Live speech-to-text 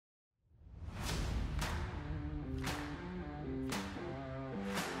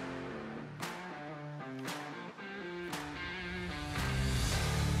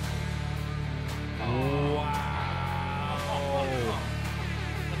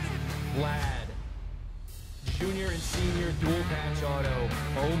Vlad. Junior and senior dual patch auto.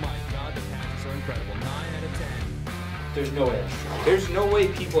 Oh my god, the patches are incredible. 9 out of 10. There's no way. There's no way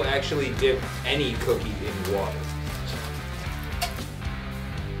people actually dip any cookie in water.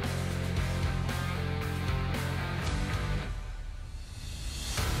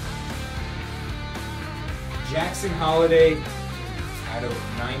 Jackson Holiday out of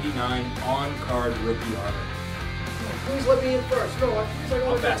 99 on-card rookie auto. Please let me in first. No, I'm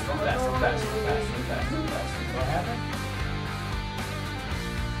fast. What happened?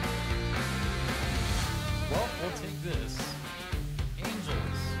 Well, we'll take this.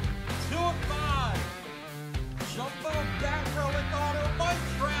 Angels. 2 of 5. Jumbo back relic auto. Mike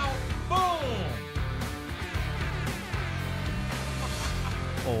Trout. Boom.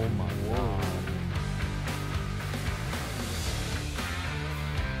 Oh my word.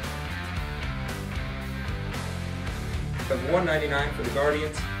 Of 199 for the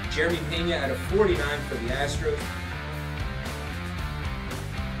Guardians. Jeremy Pena out of 49 for the Astros.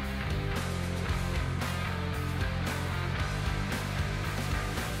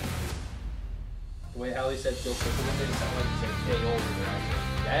 The way Hallie said Phil Pickle one day, it sounded like he said K.O.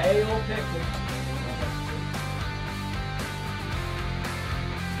 K.O. Pickle.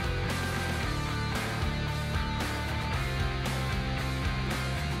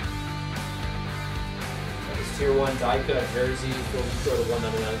 Tier 1 die cut jersey, go to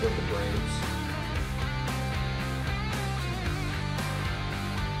 199 with the Braves.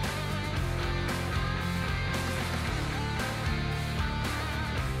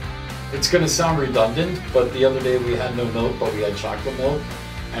 It's going to sound redundant, but the other day we had no milk, but we had chocolate milk,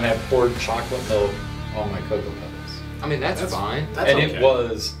 and I poured chocolate milk on my Cocoa Pebbles. I mean, that's fine. And it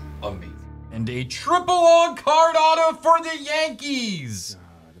was amazing. And a triple on-card auto for the Yankees.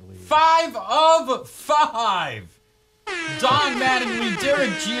 5 of 5. Don Mattingly,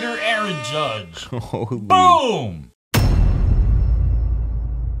 Derek Jeter, Aaron Judge. Holy. Boom!